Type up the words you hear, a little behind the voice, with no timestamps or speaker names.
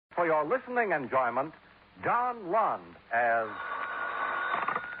for your listening enjoyment, John Lund as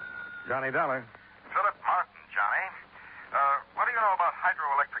Johnny Dollar. Philip Martin, Johnny. What do you know about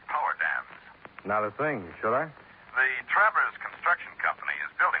hydroelectric power dams? Not a thing, should I? The Travers Construction Company is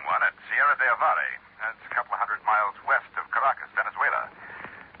building one at Sierra de Avare. That's a couple of 100 miles west of Caracas, Venezuela.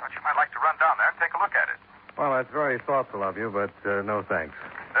 Thought you might like to run down there and take a look at it. Well, that's very thoughtful of you, but no thanks.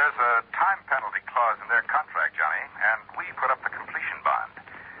 There's a time penalty clause in their contract, Johnny, and we put up the completion bond.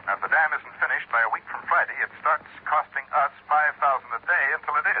 Now, if the dam isn't finished by a week from Friday, it starts costing us $5,000 a day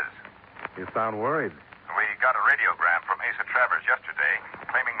until it is. You sound worried. We got a radiogram from Asa Travers yesterday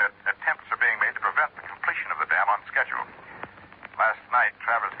claiming that attempts are being made to prevent the completion of the dam on schedule. Last night,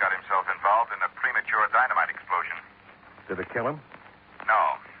 Travers got himself involved in a premature dynamite explosion. Did it kill him? No,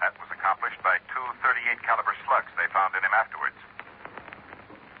 that was accomplished by two .38 caliber slugs they found in him afterwards.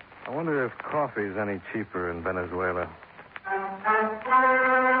 I wonder if coffee's any cheaper in Venezuela.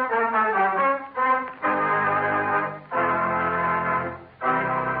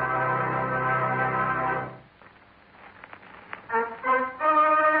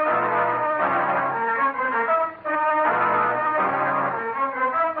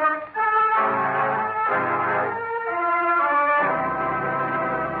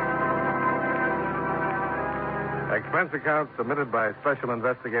 Expense account submitted by Special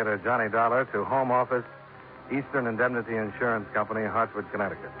Investigator Johnny Dollar to Home Office, Eastern Indemnity Insurance Company, Hartford,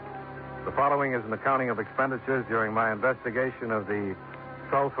 Connecticut. The following is an accounting of expenditures during my investigation of the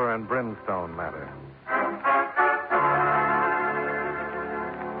Sulphur and Brimstone matter.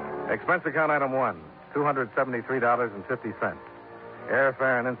 Expense account item 1, $273.50.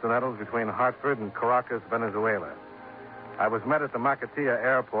 Airfare and incidentals between Hartford and Caracas, Venezuela. I was met at the Macatilla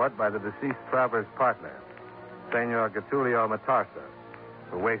airport by the deceased Travers' partner, Senor Getulio Matarsa,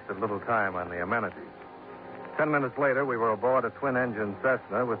 who wasted little time on the amenities. 10 minutes later, we were aboard a twin-engine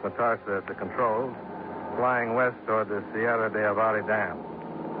Cessna with Matarsa at the controls, flying west toward the Sierra de Avare Dam.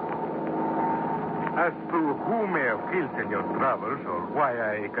 As to who may have killed Senor Travers, or why,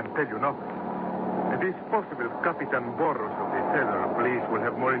 I can tell you nothing. It is possible Capitan Boros of the Federal Police will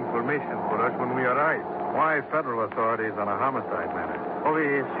have more information for us when we arrive. Why federal authorities on a homicide matter? Oh,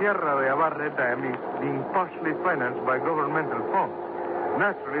 the Sierra de Avare Dam is being partially financed by governmental funds.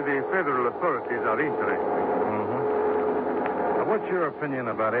 Naturally, the federal authorities are interested. What's your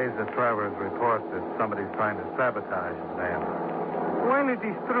opinion about Asa Travers' report that somebody's trying to sabotage the dam? While it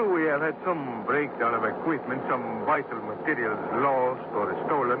is true we have had some breakdown of equipment, some vital materials lost or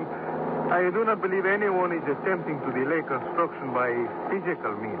stolen, I do not believe anyone is attempting to delay construction by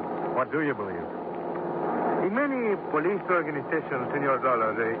physical means. What do you believe? In many police organizations, Senor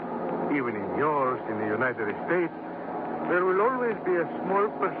Dollar, even in yours, in the United States, there will always be a small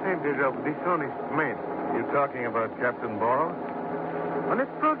percentage of dishonest men. You talking about Captain Boros? On a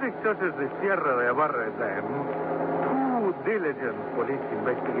project such as the Sierra de Avare Dam, too diligent police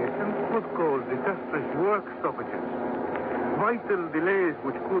investigations could cause disastrous work stoppages. Vital delays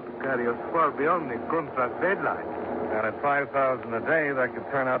which could carry us far beyond the contract deadline. And at $5,000 a day, that could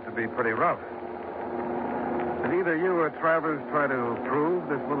turn out to be pretty rough. Did either you or Travers try to prove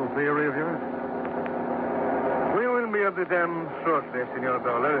this little theory of yours? We will be at the dam shortly, Senor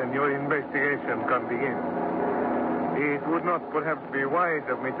Dollar, and your investigation can begin. It would not perhaps be wise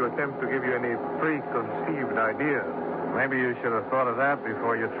of me to attempt to give you any preconceived ideas. Maybe you should have thought of that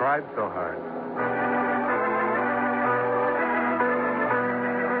before you tried so hard.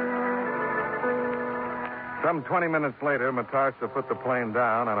 Some 20 minutes later, Matarsa put the plane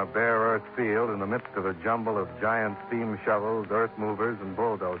down on a bare earth field in the midst of a jumble of giant steam shovels, earth movers, and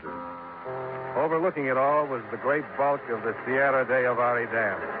bulldozers. Overlooking it all was the great bulk of the Sierra de Avare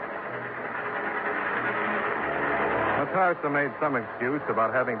Dam. Matarsa made some excuse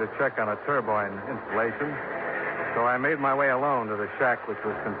about having to check on a turbine installation, so I made my way alone to the shack which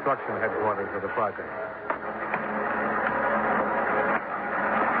was construction headquarters of the project.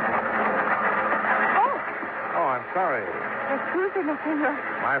 Oh, I'm sorry. Excúseme, señor.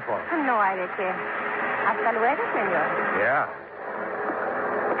 My fault. No hay de qué. Hasta luego, señor. Yeah?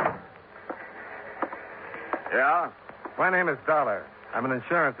 Yeah? My name is Dollar. I'm an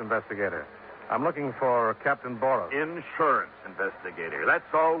insurance investigator. I'm looking for Captain Boros. Insurance investigator.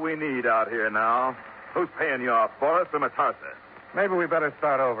 That's all we need out here now. Who's paying you off, Boris or Matarsa? Maybe we better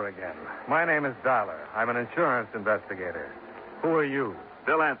start over again. My name is Dollar. I'm an insurance investigator. Who are you?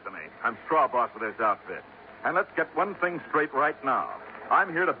 Bill Anthony. I'm straw boss of this outfit. And let's get one thing straight right now. I'm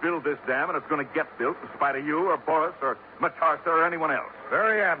here to build this dam, and it's going to get built in spite of you or Boris or Matarsa or anyone else.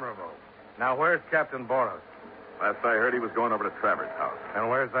 Very admirable. Now, where's Captain Boros? Last I heard, he was going over to Travers' house. And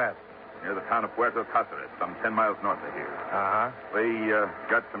where's that? near the town of Puerto Cáceres, some 10 miles north of here. Uh-huh. We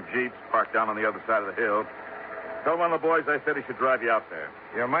got some jeeps parked down on the other side of the hill. Told one of the boys I said he should drive you out there.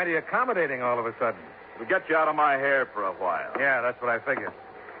 You're mighty accommodating all of a sudden. We'll get you out of my hair for a while. Yeah, that's what I figured.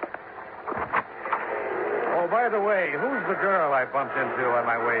 Oh, by the way, who's the girl I bumped into on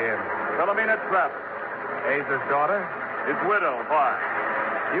my way in? Philomena Travers. Aza's daughter? His widow. Why?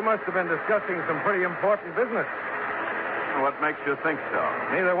 You must have been discussing some pretty important business. What makes you think so?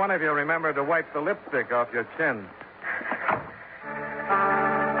 Neither one of you remembered to wipe the lipstick off your chin.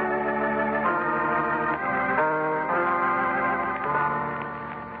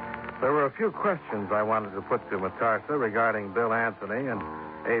 There were a few questions I wanted to put to Matarsa regarding Bill Anthony and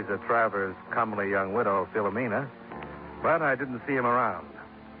Asa Travers' comely young widow, Philomena, but I didn't see him around.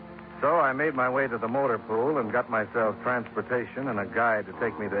 So I made my way to the motor pool and got myself transportation and a guide to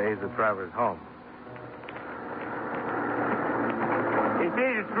take me to Asa Travers' home. It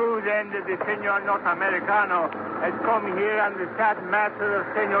is true, then, that the Senor Norteamericano has come here on the sad matter of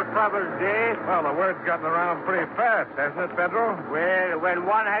Senor Travers' death. Well, the word's gotten around pretty fast, hasn't it, Pedro? Well, when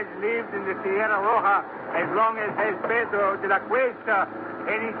one has lived in the Sierra Roja as long as has Pedro de la Cuesta,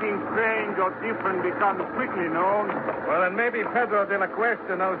 anything strange or different becomes quickly known. Well, then maybe Pedro de la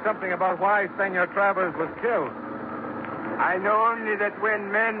Cuesta knows something about why Senor Travers was killed. I know only that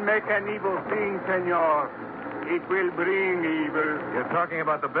when men make an evil thing, Senor, it will bring evil. You're talking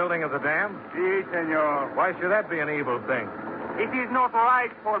about the building of the dam? Si, Senor. Why should that be an evil thing? It is not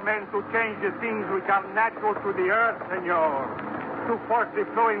right for men to change the things which are natural to the earth, Senor. To force the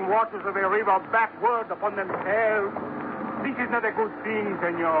flowing waters of a river backward upon themselves. This is not a good thing,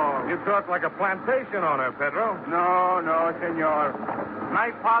 Senor. You talk like a plantation owner, Pedro. No, Senor.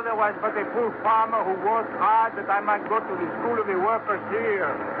 My father was but a poor farmer who worked hard that I might go to the school of the workers here.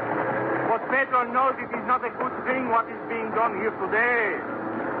 But Pedro knows it is not a good thing what is being done here today.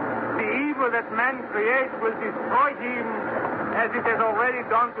 The evil that man creates will destroy him, as it has already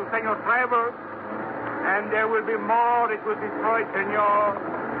done to Senor Travers. And there will be more it will destroy, Senor.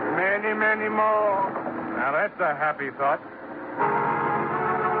 Many, many more. Now, that's a happy thought.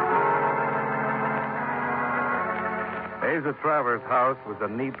 Asa Travers' house was a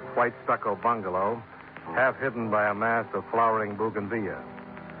neat white stucco bungalow, half hidden by a mass of flowering bougainvillea.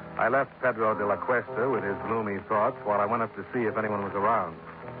 I left Pedro de la Cuesta with his gloomy thoughts while I went up to see if anyone was around.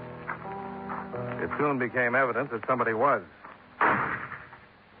 It soon became evident that somebody was.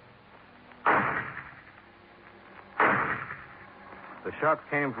 The shots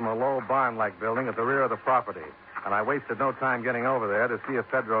came from a low barn-like building at the rear of the property, and I wasted no time getting over there to see if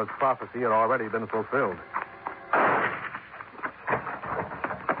Pedro's prophecy had already been fulfilled.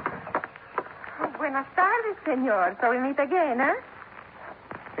 Buenas tardes, senor. So we meet again, huh?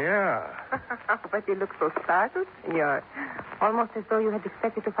 Yeah. But you look so startled, senor. Almost as though you had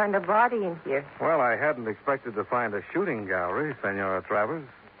expected to find a body in here. Well, I hadn't expected to find a shooting gallery, Senora Travers.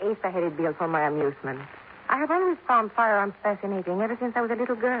 Asa had it built for my amusement. I have always found firearms fascinating ever since I was a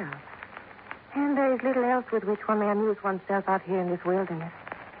little girl. And there is little else with which one may amuse oneself out here in this wilderness.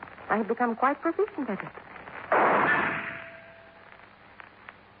 I have become quite proficient at it.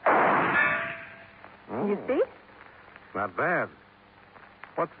 You see? Not bad.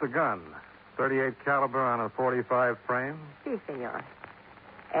 What's the gun? 38 caliber on a 45 frame? Si, senor.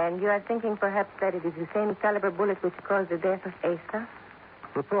 And you are thinking perhaps that it is the same caliber bullet which caused the death of Asa?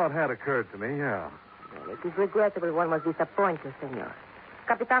 The thought had occurred to me, yeah. Well, it is regrettable one was disappointed, senor.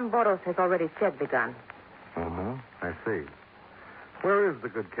 Capitan Boros has already checked the gun. Mm-hmm. I see. Where is the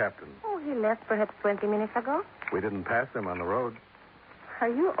good captain? Oh, he left perhaps 20 minutes ago. We didn't pass him on the road. Are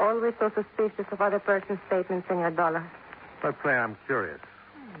you always so suspicious of other person's statements, Senor Dollar? Let's say I'm curious.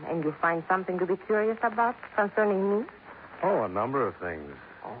 And you find something to be curious about concerning me? Oh, a number of things.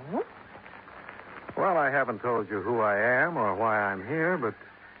 Oh? Well, I haven't told you who I am or why I'm here, but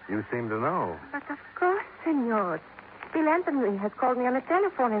you seem to know. But of course, senor. Bill Anthony has called me on the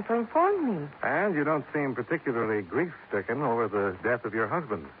telephone and so informed me. And you don't seem particularly grief-stricken over the death of your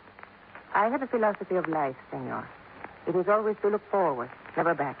husband. I have a philosophy of life, senor. It is always to look forward,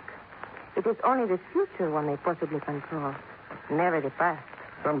 never back. It is only the future one may possibly control, never the past.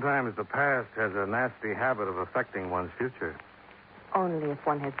 Sometimes the past has a nasty habit of affecting one's future. Only if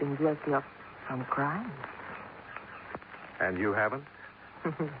one has been guilty of some crime. And you haven't?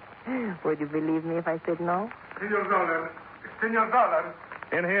 Would you believe me if I said no? Senor Dollar. Senor Dollar.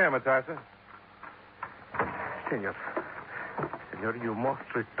 In here, Matarsa. Senor, you must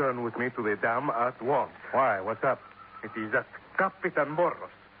return with me to the dam at once. Why? What's up? It is that Capitan Boros.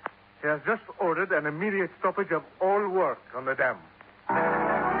 He has just ordered an immediate stoppage of all work on the dam.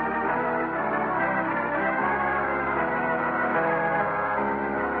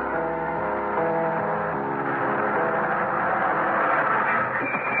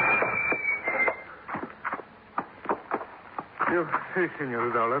 You see,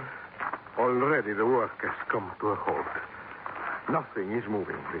 Senor Dollar, already the work has come to a halt. Nothing is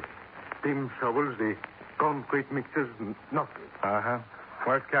moving. The steam shovels, the concrete mixers, nothing. Uh-huh.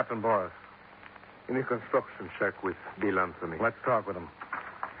 Where's Captain Boris? In a construction shack with Bill Anthony. Let's talk with him.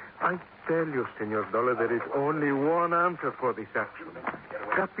 I tell you, Senor Dollar, there is only one answer for this action.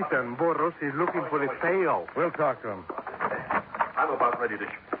 Capitan Boros is looking for the payout. We'll talk to him. I'm about ready to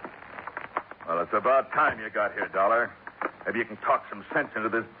shoot. Well, it's about time you got here, Dollar. Maybe you can talk some sense into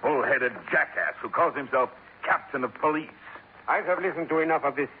this bull-headed jackass who calls himself captain of police. I have listened to enough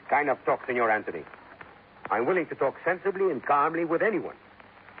of this kind of talk, Senor Anthony. I'm willing to talk sensibly and calmly with anyone.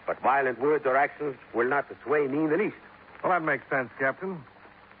 But violent words or actions will not sway me in the least. Well, that makes sense, Captain.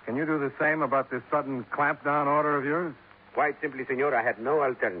 Can you do the same about this sudden clampdown order of yours? Quite simply, Senor, I had no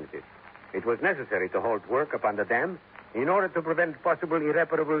alternative. It was necessary to halt work upon the dam in order to prevent possible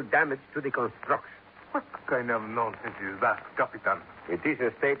irreparable damage to the construction. What kind of nonsense is that, Capitan? It is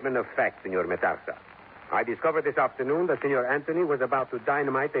a statement of fact, Senor Metarsa. I discovered this afternoon that Senor Anthony was about to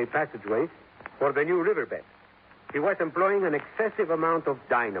dynamite a passageway for the new riverbed. He was employing an excessive amount of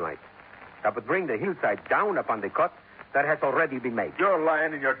dynamite that would bring the hillside down upon the cut that has already been made. You're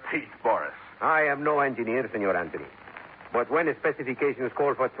lying in your teeth, Boris. I am no engineer, Senor Anthony. But when the specifications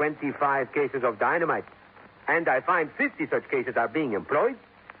call for 25 cases of dynamite, and I find 50 such cases are being employed,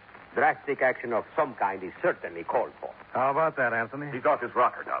 drastic action of some kind is certainly called for. How about that, Anthony? He's off his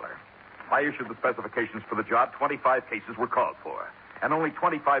rocker, Dollar. I issued the specifications for the job. 25 cases were called for. And only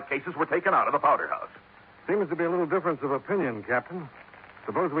 25 cases were taken out of the powder house. Seems to be a little difference of opinion, Captain.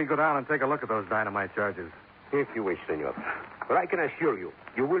 Suppose we go down and take a look at those dynamite charges. If you wish, Senor. But I can assure you,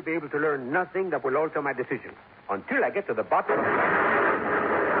 you will be able to learn nothing that will alter my decision until I get to the bottom.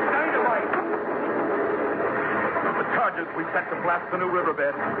 Dynamite! The charges we set to blast the new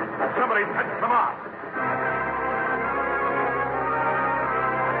riverbed. Somebody touched them off.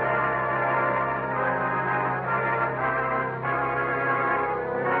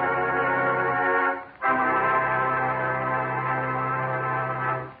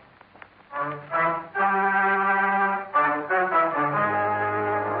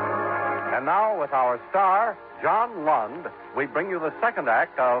 And now, with our star, John Lund, we bring you the second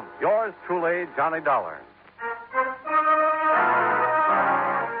act of Yours Truly, Johnny Dollar.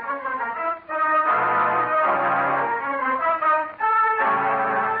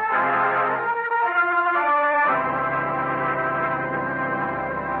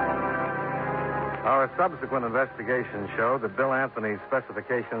 Our subsequent investigation showed that Bill Anthony's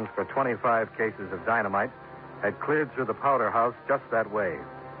specifications for 25 cases of dynamite had cleared through the powder house just that way.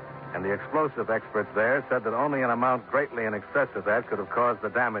 And the explosive experts there said that only an amount greatly in excess of that could have caused the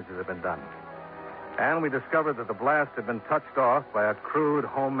damage that had been done. And we discovered that the blast had been touched off by a crude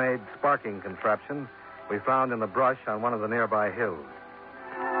homemade sparking contraption we found in the brush on one of the nearby hills.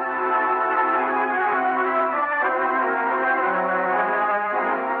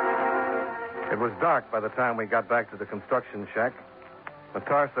 It was dark by the time we got back to the construction shack.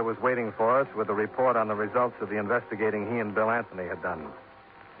 Metarsa was waiting for us with a report on the results of the investigating he and Bill Anthony had done.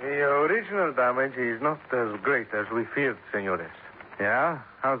 The original damage is not as great as we feared, senores. Yeah?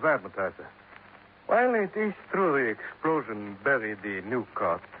 How's that, Metarsa? While it is true the explosion buried the new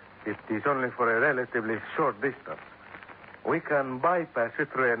cut, it is only for a relatively short distance. We can bypass it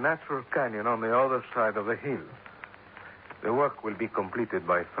through a natural canyon on the other side of the hill. The work will be completed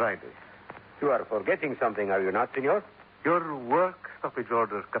by Friday. You are forgetting something, are you not, Senor? Your work stoppage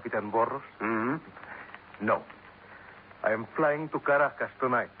orders, Capitan Boros? Mm-hmm. No. I am flying to Caracas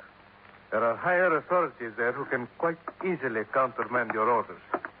tonight. There are higher authorities there who can quite easily countermand your orders.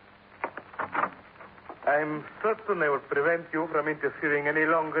 I'm certain they will prevent you from interfering any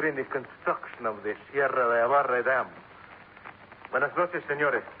longer in the construction of the Sierra de Abarre Dam. Buenas noches,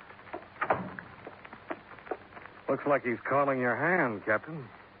 senores. Looks like he's calling your hand, Captain.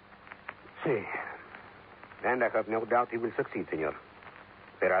 See. And I have no doubt he will succeed, Senor.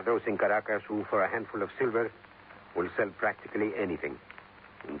 There are those in Caracas who, for a handful of silver, will sell practically anything,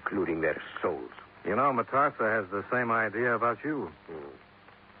 including their souls. You know, Metarsa has the same idea about you.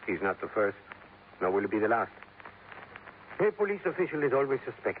 He's not the first, nor will he be the last. A police official is always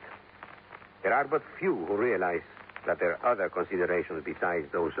suspect. There are but few who realize that there are other considerations besides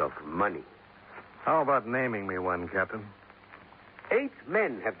those of money. How about naming me one, Captain? 8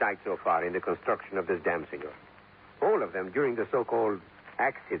 men have died so far in the construction of this dam, Senor. All of them during the so-called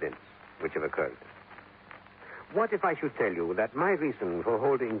accidents which have occurred. What if I should tell you that my reason for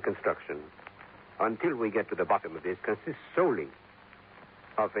holding construction until we get to the bottom of this consists solely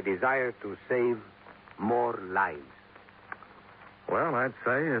of a desire to save more lives? Well, I'd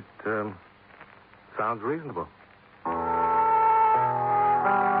say it sounds reasonable.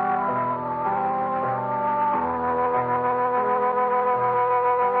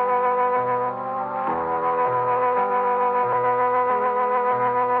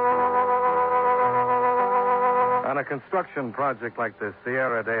 construction project like the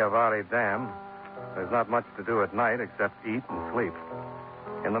Sierra de Avari Dam, there's not much to do at night except eat and sleep.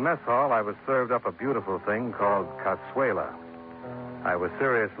 In the mess hall, I was served up a beautiful thing called cazuela. I was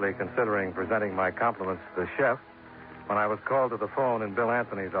seriously considering presenting my compliments to the chef when I was called to the phone in Bill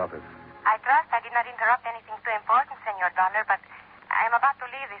Anthony's office. I trust I did not interrupt anything too important, Senor Dollar, but I am about to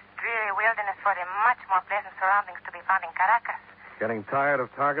leave this dreary wilderness for the much more pleasant surroundings to be found in Caracas. Getting tired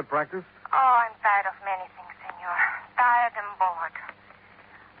of target practice? Oh, I'm tired of many things, Senor. Tired and bored.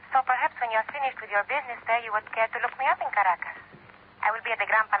 So perhaps when you're finished with your business there, you would care to look me up in Caracas. I will be at the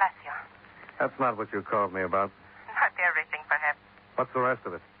Gran Palacio. That's not what you called me about. Not everything, perhaps. What's the rest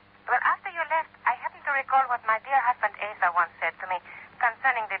of it? Well, after you left, I happened to recall what my dear husband Asa once said to me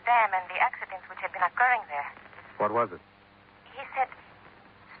concerning the dam and the accidents which had been occurring there. What was it? He said,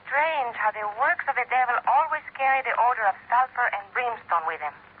 strange how the works of the devil always carry the odor of sulphur and brimstone with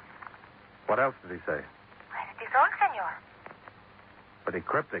them. What else did he say? Well, it is all, Senor. Pretty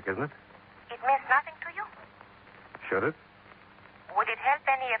cryptic, isn't it? It means nothing to you? Should it? Would it help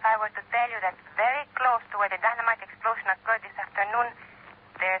any if I were to tell you that very close to where the dynamite explosion occurred this afternoon,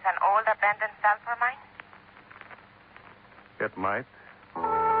 there's an old abandoned sulphur mine? It might.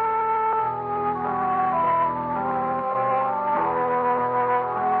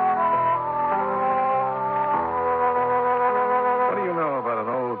 What do you know about an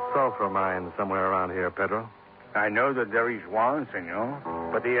old sulphur mine somewhere around here, Pedro? I know that there is one, senor,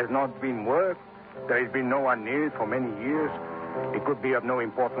 but it has not been worked. There has been no one near it for many years. It could be of no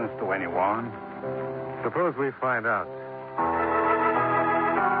importance to anyone. Suppose we find out.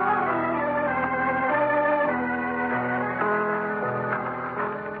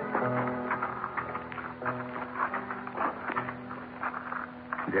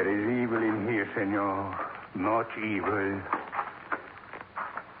 There is evil in here, senor. Much evil.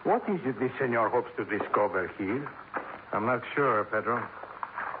 What is it this senor hopes to discover here? I'm not sure, Pedro.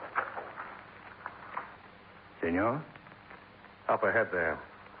 Senor? Up ahead there.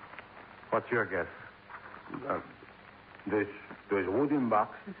 What's your guess? Those wooden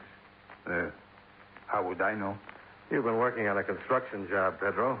boxes? How would I know? You've been working on a construction job,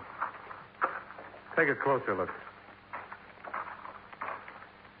 Pedro. Take a closer look.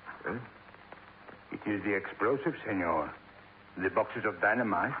 It is the explosive, senor. The boxes of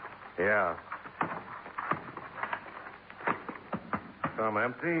dynamite. Yeah. Some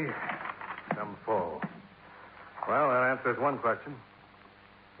empty, some full. Well, that answers one question.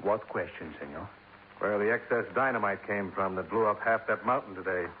 What question, senor? Where the excess dynamite came from that blew up half that mountain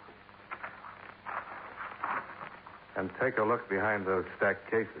today. And take a look behind those stacked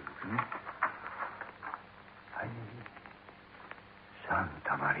cases. Ay,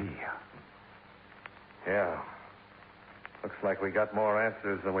 Santa Maria. Yeah. Looks like we got more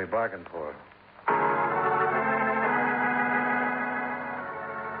answers than we bargained for.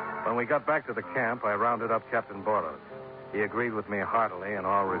 When we got back to the camp, I rounded up Captain Boros. He agreed with me heartily in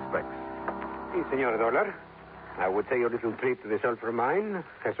all respects. Si, Senor Dollar. I would say your little trip to the sulphur mine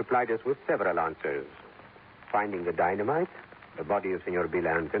has supplied us with several answers. Finding the dynamite, the body of Senor Bill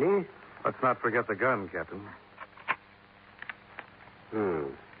Anthony. Let's not forget the gun, Captain.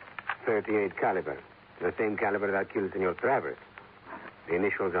 38 caliber. The same caliber that killed Senor Travers. The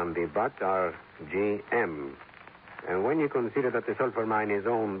initials on the butt are GM. And when you consider that the sulphur mine is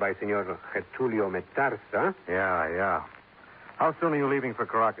owned by Senor Getulio Metarsa... Yeah. How soon are you leaving for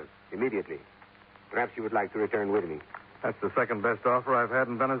Caracas? Immediately. Perhaps you would like to return with me. That's the second best offer I've had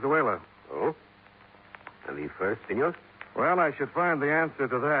in Venezuela. Oh? And the first, senor? Well, I should find the answer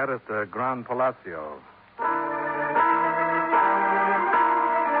to that at the Gran Palacio.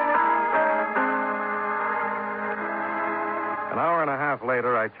 An hour and a half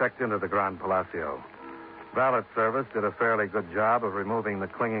later, I checked into the Gran Palacio. Valet service did a fairly good job of removing the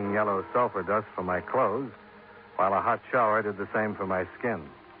clinging yellow sulfur dust from my clothes, while a hot shower did the same for my skin.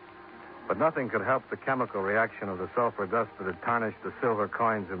 But nothing could help the chemical reaction of the sulfur dust that had tarnished the silver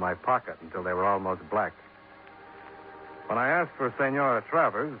coins in my pocket until they were almost black. When I asked for Senora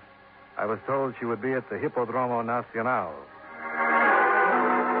Travers, I was told she would be at the Hippodromo Nacional.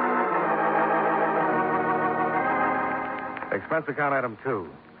 Expense account item 2,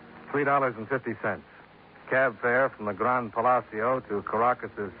 $3.50. Cab fare from the Gran Palacio to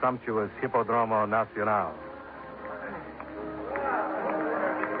Caracas' sumptuous Hippodromo Nacional.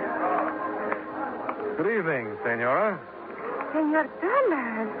 Good evening, Senora. Senor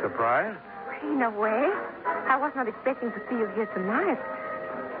Dollar. Surprised? In a way. I was not expecting to see you here tonight.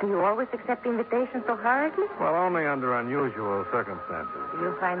 Do you always accept invitations so hurriedly? Well, only under unusual circumstances. Do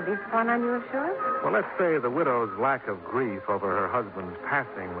you find this one unusual? Well, let's say the widow's lack of grief over her husband's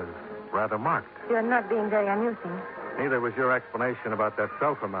passing was rather marked. You're not being very amusing. Neither was your explanation about that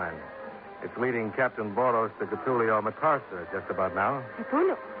sulfur mine. It's leading Captain Boros to Getulio Matarsa just about now.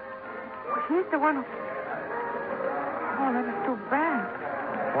 Getulio? He's the one who... Oh, that is too bad.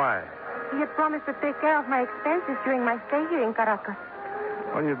 Why? He had promised to take care of my expenses during my stay here in Caracas.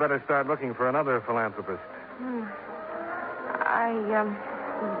 Well, you'd better start looking for another philanthropist. I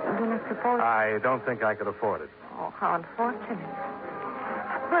do not suppose... I don't think I could afford it. Oh, how unfortunate.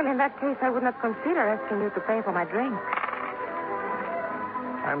 Well, in that case, I would not consider asking you to pay for my drink.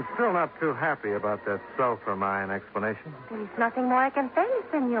 I'm still not too happy about that sulfur mine explanation. There is nothing more I can tell you,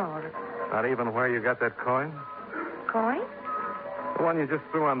 senor. Not even where you got that coin? Coin? The one you just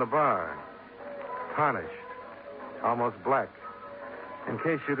threw on the bar. Tarnished. Almost black. In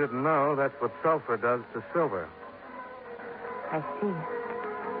case you didn't know, that's what sulfur does to silver. I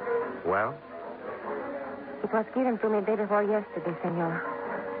see. Well? It was given to me day before yesterday, senor.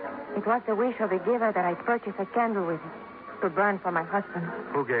 It was the wish of the giver that I purchase a candle with it to burn for my husband.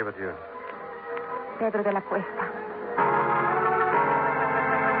 Who gave it to you? Pedro de la Cuesta.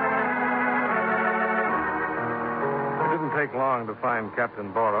 It didn't take long to find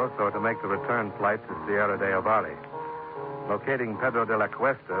Captain Boros or to make the return flight to Sierra de Ovalle. Locating Pedro de la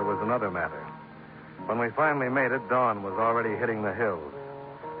Cuesta was another matter. When we finally made it, dawn was already hitting the hills.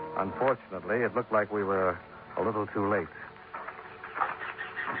 Unfortunately, it looked like we were a little too late.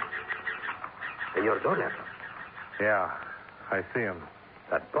 Senor Dollar. Yeah, I see him.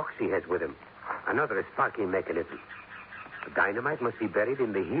 That box he has with him. Another sparking mechanism. The dynamite must be buried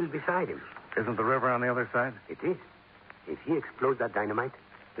in the hill beside him. Isn't the river on the other side? It is. If he explodes that dynamite,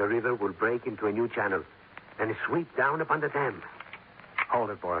 the river will break into a new channel and sweep down upon the dam. Hold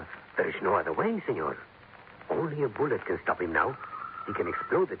it, Boris. There is no other way, senor. Only a bullet can stop him now. He can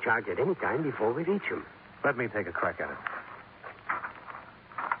explode the charge at any time before we reach him. Let me take a crack at it.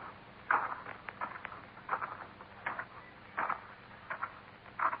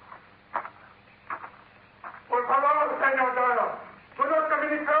 Por favor, señor Doyle. Conozca mi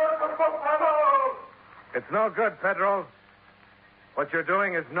Nicolás, por favor. It's no good, Pedro. What you're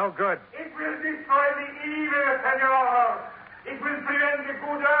doing is no good. It will destroy the evil, senor. It will prevent the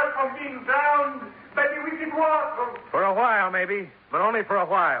good earth from being drowned by the wicked water. For a while, maybe, but only for a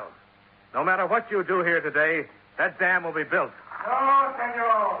while. No matter what you do here today, that dam will be built. No,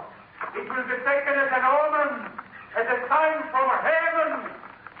 senor. It will be taken as an omen, as a sign from heaven.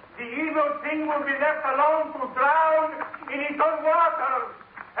 The evil thing will be left alone to drown in its own water,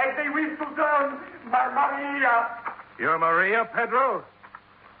 as they wish to drown my Maria. You're Maria, Pedro?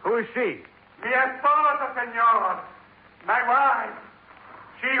 Who is she? Mi esposa, senor. My wife.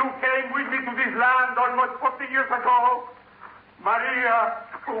 She who came with me to this land almost 40 years ago. Maria,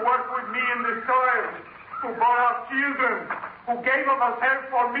 who worked with me in the soil, who bore our children, who gave of herself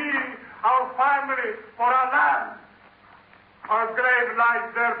for me, our family, for our land. Our grave lies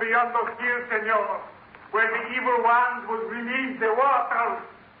there beyond those hills, senor, where the evil ones will release the waters.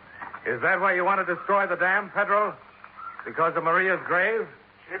 Is that why you want to destroy the dam, Pedro? Because of Maria's grave?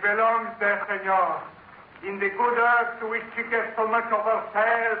 She belongs there, senor, in the good earth to which she gave so much of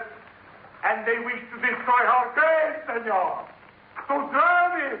herself. And they wish to destroy her grave, senor. To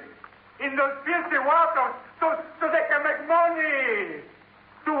drown it in those filthy waters so they can make money.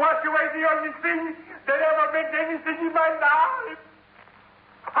 To wash away the only thing that ever meant anything in my life.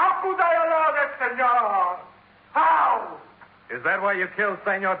 How could I allow that, senor? How? Is that why you killed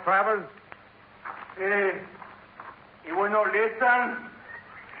Senor Travers? He would not listen.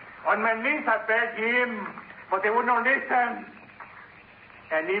 On my knees I begged him, but he would not listen.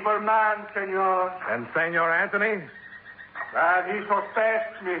 An evil man, senor. And Senor Anthony? Well, he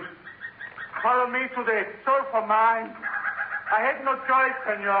suspects me. Follow me to the sulphur mine. I had no choice,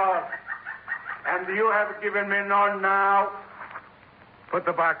 senor. And you have given me none now. Put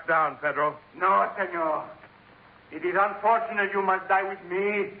the box down, Pedro. No, senor. It is unfortunate you must die with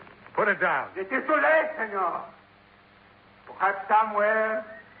me. Put it down. It is too late, senor. Perhaps somewhere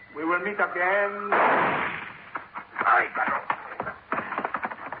we will meet again. Ay, Pedro.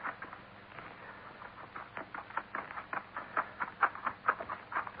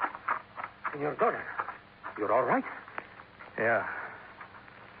 Senor Dora, you're all right? Yeah.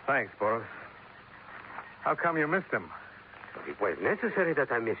 Thanks, Boris. How come you missed him? But it was necessary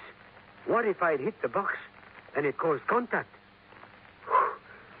that I miss. What if I'd hit the box and it caused contact?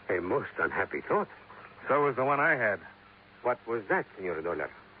 A most unhappy thought. So was the one I had. What was that, Senor Dollar?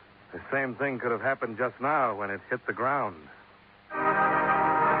 The same thing could have happened just now when it hit the ground.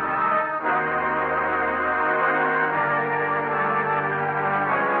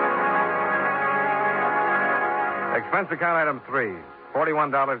 Expense account item 3,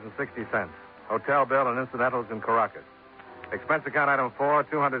 $41.60. hotel bill and incidentals in Caracas. Expense account item 4,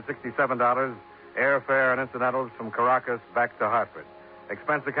 $267, airfare and incidentals from Caracas back to Hartford.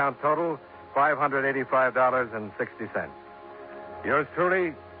 Expense account total, $585.60. Yours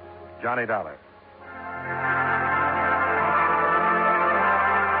truly, Johnny Dollar.